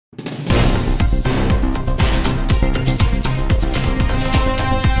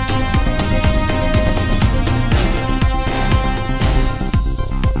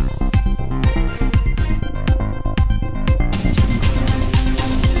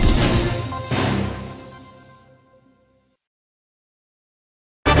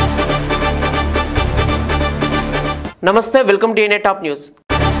నమస్తే welcome to top news.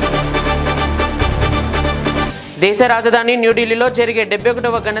 దేశ రాజధాని న్యూఢిల్లీలో జరిగే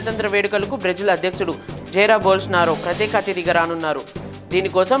 71వ గణతంత్ర వేడుకలకు బ్రెజిల్ అధ్యక్షుడు జైర్ బోల్సనారో ప్రత్యేక అతిథిగా రానున్నారు।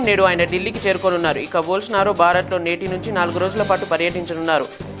 దీనికోసం నేడు ఆయన ఢిల్లీకి చేరుకోనున్నారు। ఇక బోల్సనారో భారత్లో నేటి నుంచి 4 రోజుల పాటు పర్యటించనున్నారు।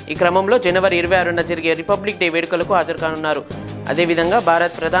 ఈ క్రమంలో జనవరి 26న జరిగే రిపబ్లిక్ డే వేడుకలకు హాజరు కానున్నారు। అదేవిధంగా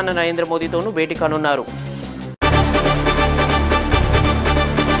భారత్ ప్రధాని నరేంద్ర మోదీతోనూ భేటీ కానున్నారు।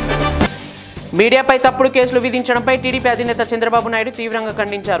 మీడియాపై తప్పుడు కేసులు విధించడంపై టీడీపీ అధినేత చంద్రబాబు నాయుడు తీవ్రంగా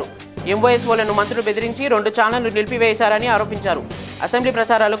ఖండించారు। ఎంఓఎస్ఓలను మంత్రులు బెదిరించి 2 ఛానళ్లు నిలిపివేశారని ఆరోపించారు। అసెంబ్లీ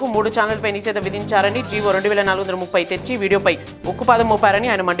ప్రసారాలకు 3 ఛానళ్లపై నిషేధం విధించారని జీవో 2430 తెచ్చి వీడియోపై ఉక్కుపాదం మోపారని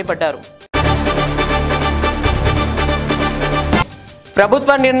ఆయన మండిపడ్డారు।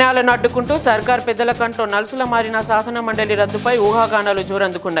 ప్రభుత్వ నిర్ణయాలను అడ్డుకుంటూ సర్కార్ పెద్దల కంట్లో నలుసుల మారిన శాసన మండలి రద్దుపై ఊహాగానాలు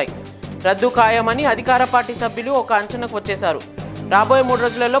జోరందుకున్నాయి। రద్దు ఖాయమని అధికార పార్టీ సభ్యులు ఒక అంచనాకు వచ్చేశారు। రాబోయే 3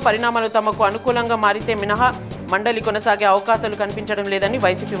 రోజులలో పరిణామాలు తమకు అనుకూలంగా మారితే మినహా మండలి కొనసాగే అవకాశాలు కనిపించడం లేదని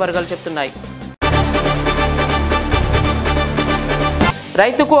వైసీపీ వర్గాలు చెబుతున్నాయి।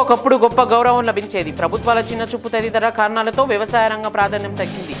 రైతుకు ఒకప్పుడు గొప్ప గౌరవం లభించేది। ప్రభుత్వాల చిన్న చూపు తదితర కారణాలతో వ్యవసాయ రంగ ప్రాధాన్యం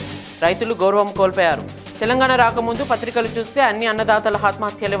తగ్గింది। రైతులు గౌరవం కోల్పోయారు। తెలంగాణ రాకముందు పత్రికలు చూస్తే అన్ని అన్నదాతల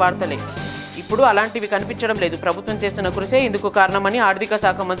ఆత్మహత్యలే వార్తలే। ఇప్పుడు అలాంటివి కనిపించడం లేదు। ప్రభుత్వం చేసిన కృషే ఇందుకు కారణమని ఆర్థిక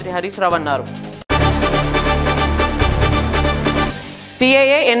శాఖ మంత్రి హరీష్ రావు అన్నారు।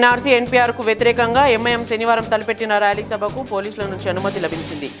 సిఏఏ, ఎన్ఆర్సీ, ఎన్పీఆర్కు వ్యతిరేకంగా ఎంఐఎం శనివారం తలపెట్టిన ర్యాలీ సభకు పోలీసుల నుంచి అనుమతి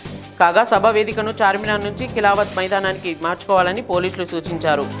లభించింది। కాగా సభ వేదికను చార్మినార్ నుంచి ఖిలావత్ మైదానానికి మార్చుకోవాలని పోలీసులు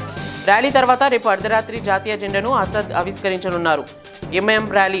సూచించారు। ర్యాలీ తర్వాత రేపు అర్ధరాత్రి జాతీయ జెండాను అసద్ ఆవిష్కరించనున్నారు। ఎంఐఎం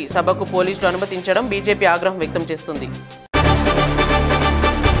ర్యాలీ సభకు పోలీసులు అనుమతించడం బీజేపీ ఆగ్రహం వ్యక్తం చేస్తుంది।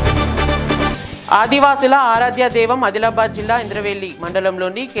 ఆదివాసుల ఆరాధ్య దైవం ఆదిలాబాద్ జిల్లా ఇంద్రవెల్లి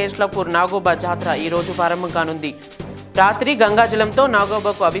మండలంలోని కేష్లాపూర్ నాగోబా జాతర ఈ రోజు ప్రారంభం కానుంది। రాత్రి గంగాజలంతో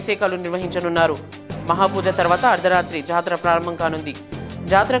నాగోబాకు అభిషేకాలు నిర్వహించనున్నారు। మహాపూజ తర్వాత అర్ధరాత్రి జాతర ప్రారంభం కానుంది।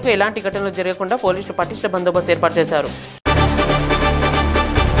 జాతరకు ఎలాంటి ఘటనలు జరగకుండా పోలీసులు పటిష్ట బందోబస్తు ఏర్పాటు చేశారు।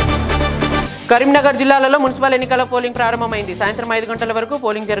 కరీంనగర్ జిల్లాలలో మున్సిపల్ ఎన్నికల పోలింగ్ ప్రారంభమైంది। సాయంత్రం 5 గంటల వరకు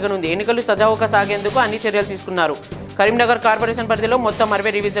పోలింగ్ జరగనుంది। ఎన్నికలు సజావుగా సాగేందుకు అన్ని చర్యలు తీసుకున్నారు। కరీంనగర్ కార్పొరేషన్ పరిధిలో మొత్తం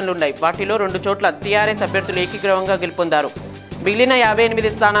 60 డివిజన్లు ఉన్నాయి। వాటిలో 2 చోట్ల టీఆర్ఎస్ అభ్యర్థులు ఏకగ్రీవంగా గెలుపొందారు। మిగిలిన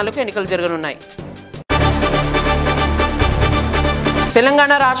 58 స్థానాలకు ఎన్నికలు జరగనున్నాయి।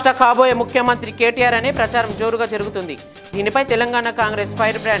 తెలంగాణ రాష్ట్ర కాబోయే ముఖ్యమంత్రి కేటీఆర్ అనే ప్రచారం జోరుగా జరుగుతుంది। దీనిపై తెలంగాణ కాంగ్రెస్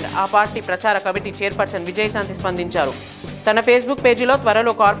ఫైర్ బ్రాండ్ ఆ పార్టీ ప్రచార కమిటీ చైర్పర్సన్ విజయశాంతి స్పందించారు। తన ఫేస్బుక్ పేజీలో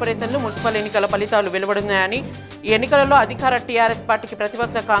త్వరలో కార్పొరేషన్లు, మున్సిపల్ ఎన్నికల ఫలితాలు వెలువడున్నాయని, ఈ ఎన్నికలలో అధికార టీఆర్ఎస్ పార్టీకి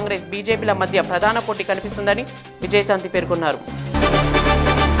ప్రతిపక్ష కాంగ్రెస్, బీజేపీల మధ్య ప్రధాన పోటీ కనిపిస్తుందని విజయశాంతి పేర్కొన్నారు।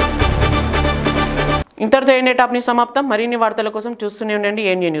 ఇంతటితో టాప్ న్యూస్ సమాప్తం। మరిన్ని వార్తల కోసం చూస్తూనే ఉండండి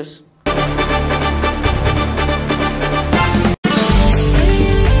NA న్యూస్।